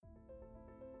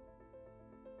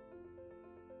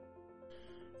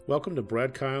Welcome to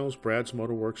Brad Kyle's Brad's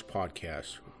Motorworks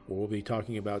podcast, where we'll be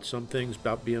talking about some things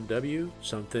about BMW,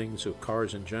 some things of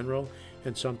cars in general,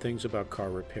 and some things about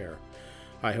car repair.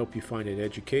 I hope you find it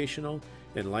educational,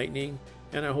 enlightening,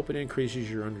 and I hope it increases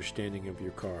your understanding of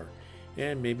your car.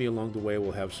 And maybe along the way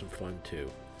we'll have some fun too.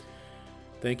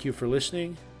 Thank you for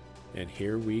listening, and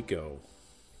here we go.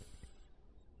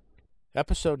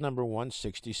 Episode number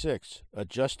 166,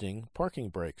 Adjusting Parking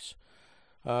Brakes.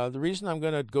 The reason I'm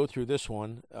going to go through this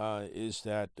one is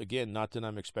that, again, not that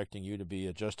I'm expecting you to be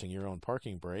adjusting your own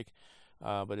parking brake,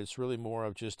 but it's really more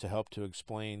of just to help to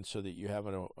explain so that you have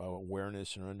an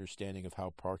awareness and understanding of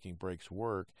how parking brakes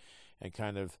work and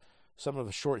kind of some of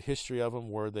the short history of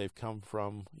them, where they've come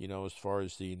from, as far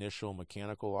as the initial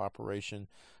mechanical operation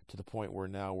to the point where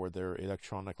now where they're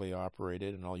electronically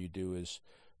operated and all you do is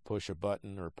push a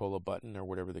button or pull a button or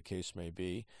whatever the case may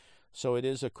be. So it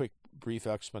is a quick, brief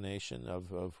explanation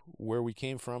of where we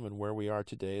came from and where we are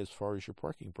today as far as your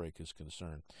parking brake is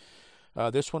concerned.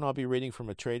 This one I'll be reading from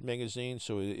a trade magazine,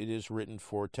 so it is written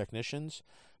for technicians,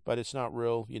 but it's not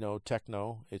real,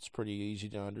 techno. It's pretty easy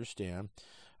to understand.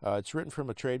 It's written from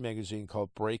a trade magazine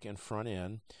called Brake and Front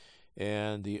End,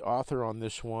 and the author on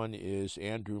this one is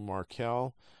Andrew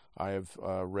Markel. I have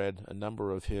read a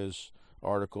number of his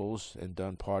articles and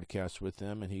done podcasts with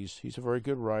him, and he's a very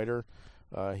good writer.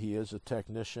 He is a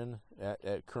technician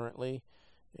at currently,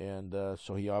 and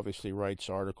so he obviously writes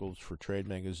articles for trade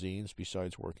magazines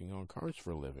besides working on cars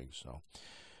for a living, so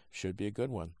should be a good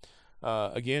one.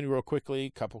 Again, real quickly,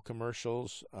 couple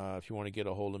commercials. If you want to get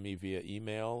a hold of me via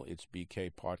email, it's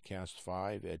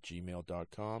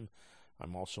bkpodcast5@gmail.com.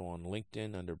 I'm also on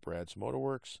LinkedIn under Brad's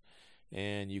Motorworks,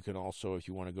 and you can also, if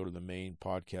you want to go to the main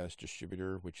podcast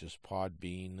distributor, which is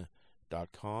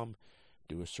podbean.com,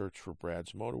 do a search for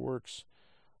Brad's Motorworks.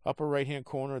 Upper right-hand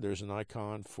corner, there's an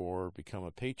icon for Become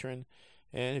a Patron,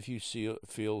 and if you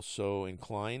feel so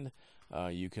inclined,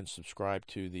 you can subscribe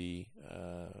to the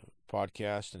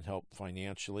podcast and help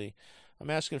financially. I'm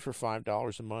asking for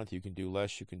 $5 a month. You can do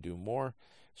less, you can do more.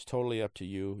 It's totally up to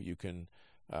you. You can,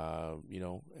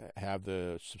 have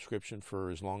the subscription for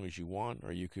as long as you want,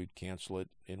 or you could cancel it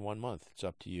in 1 month. It's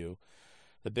up to you.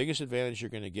 The biggest advantage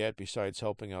you're going to get, besides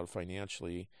helping out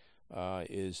financially,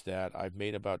 is that I've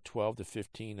made about 12 to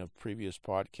 15 of previous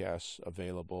podcasts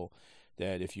available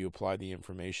that if you apply the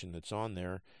information that's on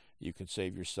there, you can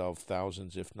save yourself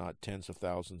thousands, if not tens of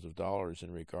thousands of dollars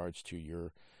in regards to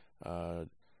your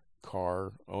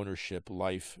car ownership,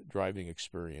 life, driving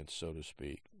experience, so to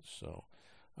speak. So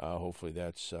hopefully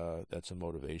that's a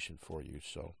motivation for you.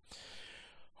 So,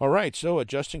 all right, so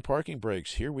adjusting parking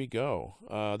brakes, here we go.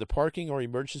 The parking or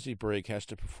emergency brake has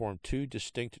to perform two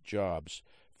distinct jobs.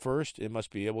 First, it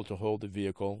must be able to hold the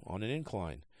vehicle on an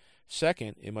incline.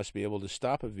 Second, it must be able to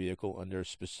stop a vehicle under a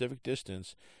specific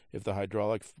distance if the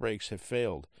hydraulic brakes have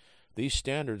failed. These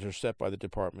standards are set by the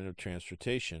Department of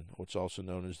Transportation, what's also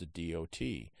known as the DOT.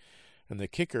 And the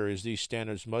kicker is these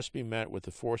standards must be met with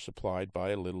the force applied by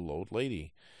a little old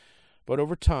lady. But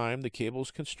over time, the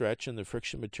cables can stretch and the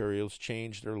friction materials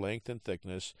change their length and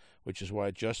thickness, which is why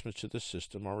adjustments to the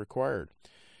system are required.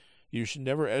 You should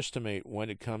never estimate when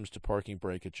it comes to parking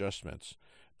brake adjustments.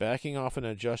 Backing off an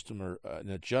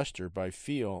adjuster by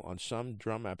feel on some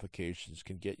drum applications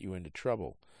can get you into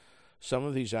trouble. Some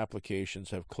of these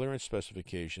applications have clearance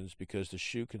specifications because the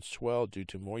shoe can swell due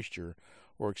to moisture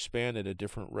or expand at a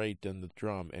different rate than the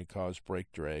drum and cause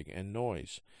brake drag and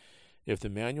noise. If the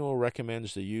manual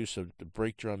recommends the use of the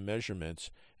brake drum measurements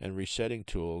and resetting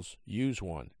tools, use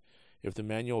one. If the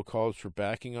manual calls for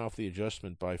backing off the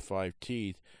adjustment by 5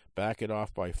 teeth, back it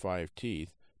off by 5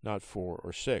 teeth, not 4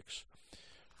 or 6.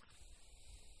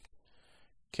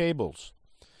 Cables.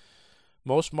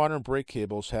 Most modern brake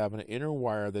cables have an inner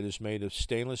wire that is made of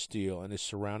stainless steel and is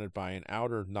surrounded by an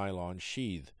outer nylon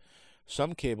sheath.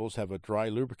 Some cables have a dry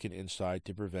lubricant inside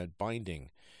to prevent binding.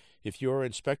 If you are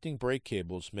inspecting brake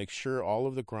cables, make sure all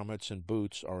of the grommets and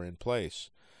boots are in place.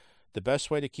 The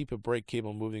best way to keep a brake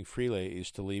cable moving freely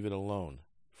is to leave it alone.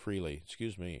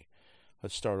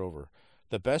 Let's start over.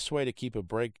 The best way to keep a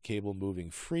brake cable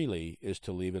moving freely is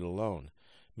to leave it alone.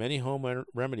 Many home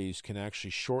remedies can actually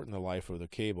shorten the life of the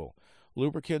cable.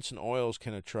 Lubricants and oils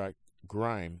can attract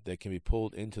grime that can be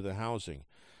pulled into the housing.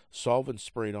 Solvents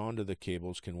sprayed onto the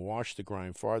cables can wash the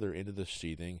grime farther into the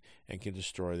sheathing and can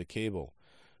destroy the cable.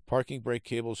 Parking brake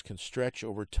cables can stretch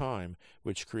over time,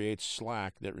 which creates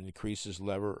slack that increases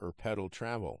lever or pedal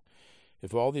travel.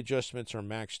 If all the adjustments are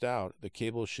maxed out, the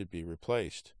cable should be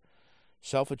replaced.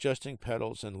 Self-adjusting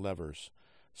pedals and levers.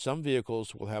 Some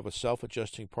vehicles will have a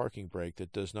self-adjusting parking brake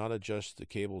that does not adjust the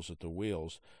cables at the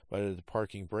wheels, but at the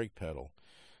parking brake pedal.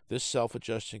 This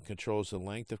self-adjusting controls the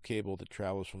length of cable that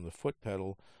travels from the foot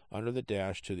pedal under the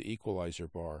dash to the equalizer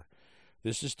bar.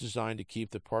 This is designed to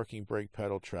keep the parking brake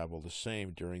pedal travel the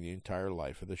same during the entire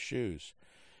life of the shoes.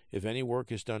 If any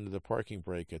work is done to the parking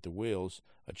brake at the wheels,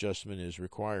 adjustment is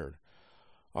required.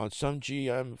 On some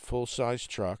GM full-size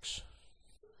trucks,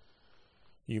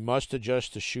 you must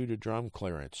adjust the shoe-to-drum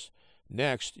clearance.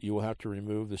 Next, you will have to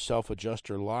remove the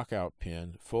self-adjuster lockout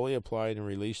pin, fully apply and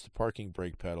release the parking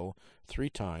brake pedal 3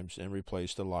 times, and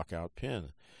replace the lockout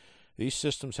pin. These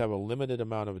systems have a limited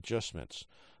amount of adjustments.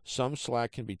 Some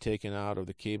slack can be taken out of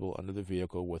the cable under the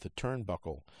vehicle with a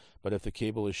turnbuckle, but if the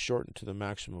cable is shortened to the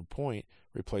maximum point,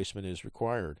 replacement is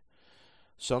required.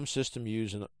 Some systems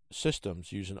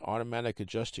use an automatic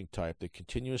adjusting type that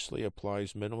continuously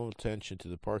applies minimum tension to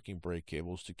the parking brake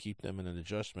cables to keep them in an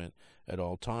adjustment at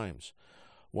all times.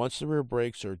 Once the rear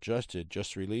brakes are adjusted,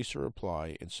 just release or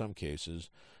apply, in some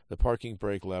cases, the parking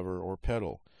brake lever or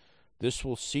pedal. This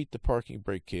will seat the parking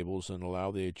brake cables and allow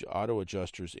the auto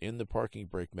adjusters in the parking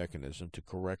brake mechanism to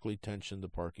correctly tension the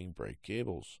parking brake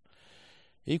cables.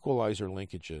 Equalizer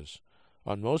linkages.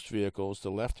 On most vehicles,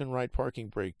 the left and right parking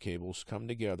brake cables come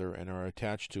together and are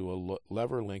attached to a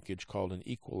lever linkage called an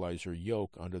equalizer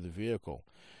yoke under the vehicle.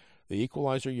 The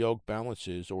equalizer yoke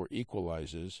balances or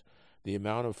equalizes the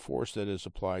amount of force that is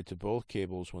applied to both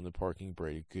cables when the parking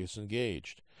brake is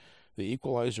engaged. The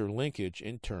equalizer linkage,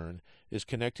 in turn, is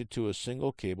connected to a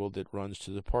single cable that runs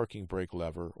to the parking brake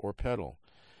lever or pedal.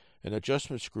 An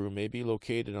adjustment screw may be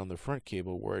located on the front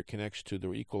cable where it connects to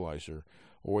the equalizer,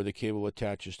 or where the cable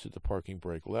attaches to the parking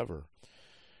brake lever.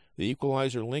 The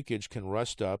equalizer linkage can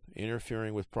rust up,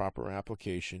 interfering with proper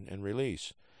application and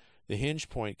release. The hinge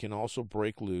point can also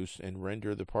break loose and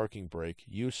render the parking brake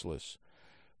useless.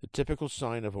 The typical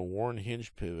sign of a worn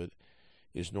hinge pivot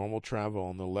is normal travel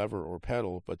on the lever or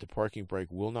pedal, but the parking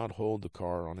brake will not hold the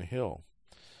car on a hill.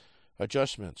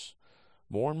 Adjustments.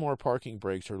 More and more parking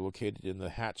brakes are located in the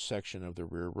hatch section of the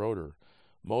rear rotor.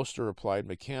 Most are applied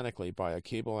mechanically by a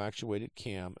cable-actuated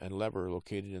cam and lever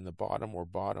located in the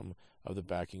bottom of the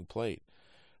backing plate.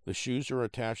 The shoes are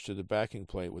attached to the backing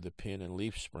plate with a pin and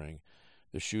leaf spring.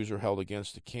 The shoes are held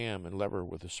against the cam and lever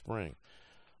with a spring.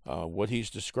 What he's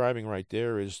describing right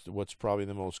there is what's probably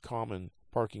the most common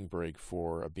parking brake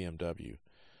for a BMW.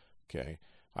 Okay,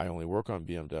 I only work on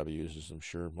BMWs, as I'm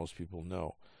sure most people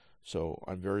know, so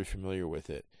I'm very familiar with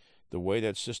it. The way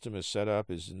that system is set up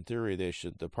is, in theory,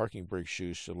 the parking brake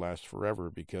shoes should last forever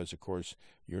because, of course,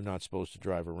 you're not supposed to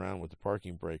drive around with the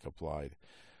parking brake applied.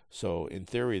 So, in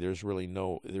theory, there's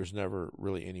never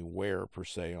really any wear per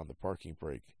se on the parking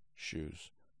brake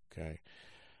shoes. Okay.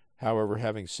 However,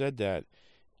 having said that,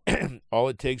 all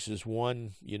it takes is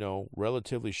one,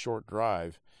 relatively short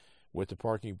drive with the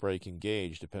parking brake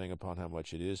engaged, depending upon how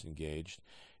much it is engaged,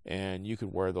 and you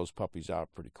could wear those puppies out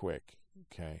pretty quick.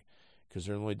 Okay. Because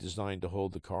they're only designed to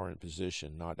hold the car in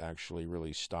position, not actually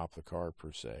really stop the car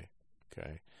per se.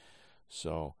 Okay,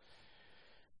 so,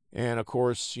 and of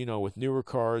course, with newer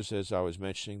cars, as I was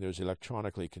mentioning, there's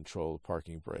electronically controlled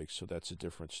parking brakes, so that's a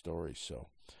different story. So,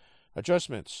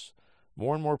 adjustments.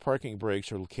 More and more parking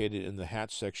brakes are located in the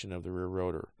hatch section of the rear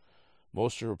rotor.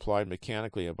 Most are applied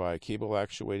mechanically by a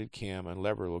cable-actuated cam and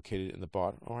lever located in the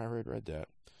bottom. Oh, I already read that.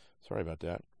 Sorry about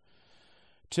that.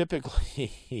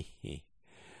 Typically,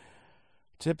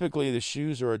 the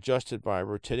shoes are adjusted by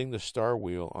rotating the star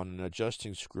wheel on an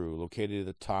adjusting screw located at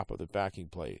the top of the backing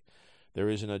plate. There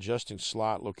is an adjusting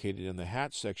slot located in the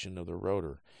hatch section of the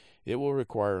rotor. It will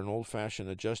require an old-fashioned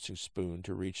adjusting spoon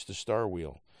to reach the star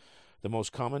wheel. The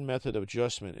most common method of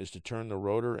adjustment is to turn the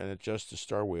rotor and adjust the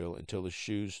star wheel until the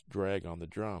shoes drag on the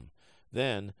drum.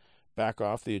 Then, back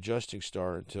off the adjusting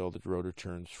star until the rotor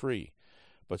turns free.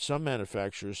 But some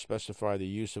manufacturers specify the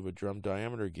use of a drum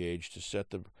diameter gauge to set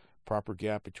the proper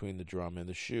gap between the drum and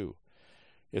the shoe.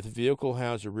 If the vehicle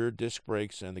has a rear disc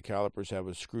brakes and the calipers have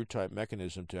a screw-type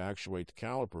mechanism to actuate the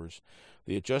calipers,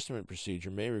 the adjustment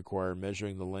procedure may require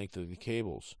measuring the length of the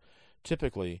cables.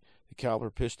 Typically, the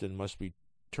caliper piston must be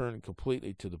turned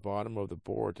completely to the bottom of the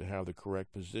board to have the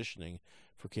correct positioning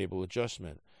for cable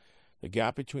adjustment. The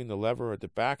gap between the lever at the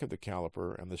back of the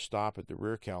caliper and the stop at the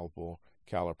rear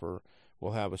caliper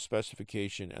will have a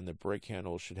specification, and the brake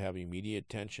handle should have immediate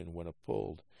tension when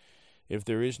pulled. If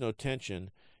there is no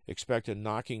tension, expect a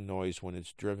knocking noise when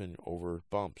it's driven over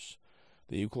bumps.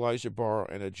 The equalizer bar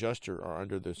and adjuster are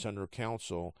under the center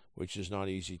console, which is not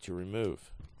easy to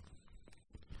remove.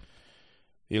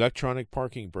 The electronic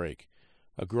parking brake.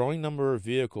 A growing number of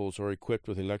vehicles are equipped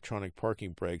with electronic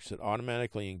parking brakes that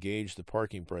automatically engage the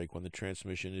parking brake when the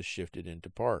transmission is shifted into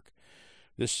park.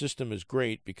 This system is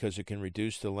great because it can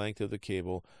reduce the length of the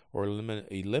cable or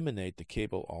eliminate the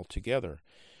cable altogether.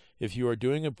 If you are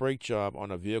doing a brake job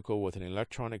on a vehicle with an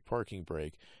electronic parking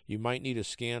brake, you might need a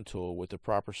scan tool with the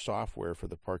proper software for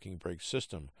the parking brake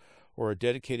system, or a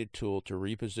dedicated tool to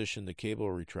reposition the cable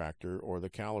retractor or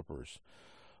the calipers.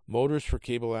 Motors for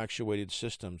cable-actuated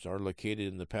systems are located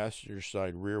in the passenger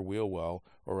side rear wheel well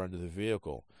or under the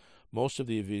vehicle. Most of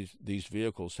these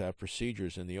vehicles have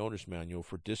procedures in the owner's manual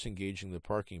for disengaging the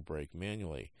parking brake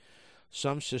manually.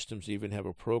 Some systems even have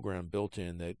a program built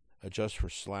in that adjusts for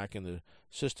slack in the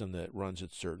system that runs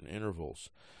at certain intervals.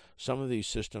 Some of these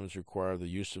systems require the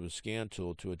use of a scan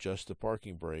tool to adjust the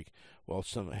parking brake, while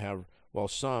some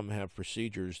have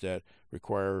procedures that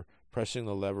require pressing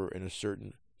the lever in a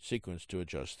certain sequence to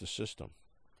adjust the system.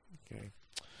 Okay.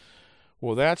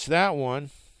 Well, that's that one.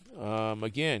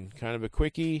 Again, kind of a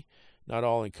quickie, not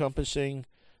all-encompassing,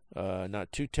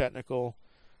 not too technical,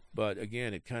 but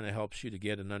again, it kind of helps you to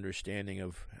get an understanding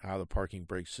of how the parking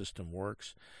brake system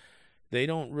works. They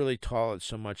don't really call it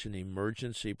so much an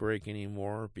emergency brake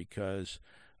anymore because,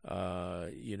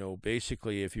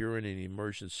 basically if you're in an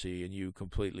emergency and you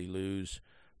completely lose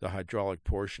the hydraulic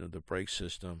portion of the brake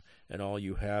system and all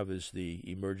you have is the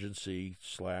emergency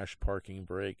 / parking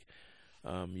brake,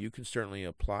 you can certainly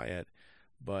apply it,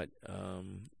 but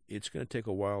it's going to take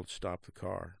a while to stop the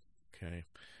car. Okay,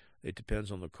 it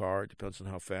depends on the car. It depends on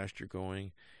how fast you're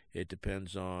going. It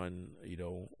depends on,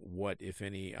 what, if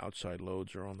any, outside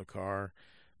loads are on the car.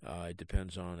 It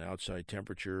depends on outside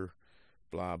temperature,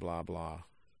 blah, blah, blah.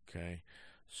 Okay?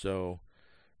 So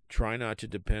try not to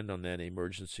depend on that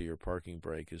emergency or parking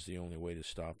brake is the only way to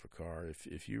stop the car.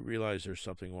 If you realize there's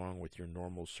something wrong with your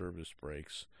normal service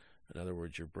brakes, in other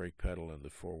words, your brake pedal and the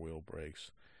four-wheel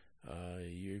brakes,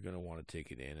 you're going to want to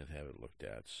take it in and have it looked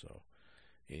at. So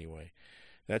anyway,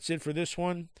 that's it for this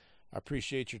one. I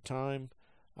appreciate your time.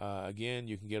 Again,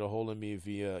 you can get a hold of me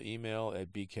via email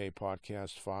at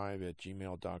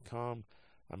bkpodcast5@gmail.com.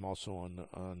 I'm also on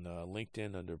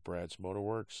LinkedIn under Brad's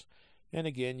Motorworks. And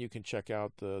again, you can check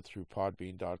out through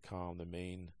podbean.com, the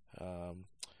main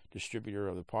distributor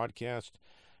of the podcast.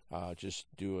 Just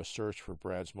do a search for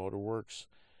Brad's Motorworks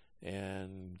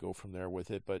and go from there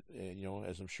with it. But,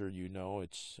 as I'm sure you know,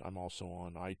 I'm also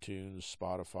on iTunes,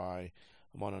 Spotify.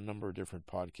 I'm on a number of different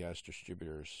podcast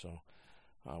distributors, so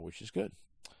which is good.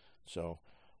 So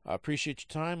I appreciate your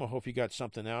time. I hope you got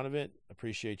something out of it.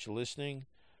 Appreciate you listening.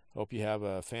 Hope you have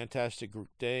a fantastic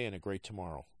day and a great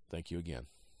tomorrow. Thank you again.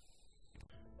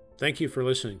 Thank you for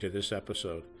listening to this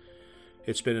episode.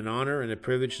 It's been an honor and a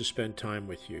privilege to spend time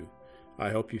with you.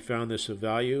 I hope you found this of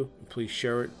value, and please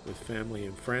share it with family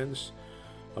and friends.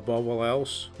 Above all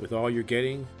else, with all you're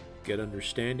getting, get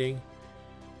understanding.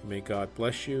 May God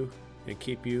bless you and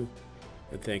keep you,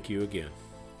 and thank you again.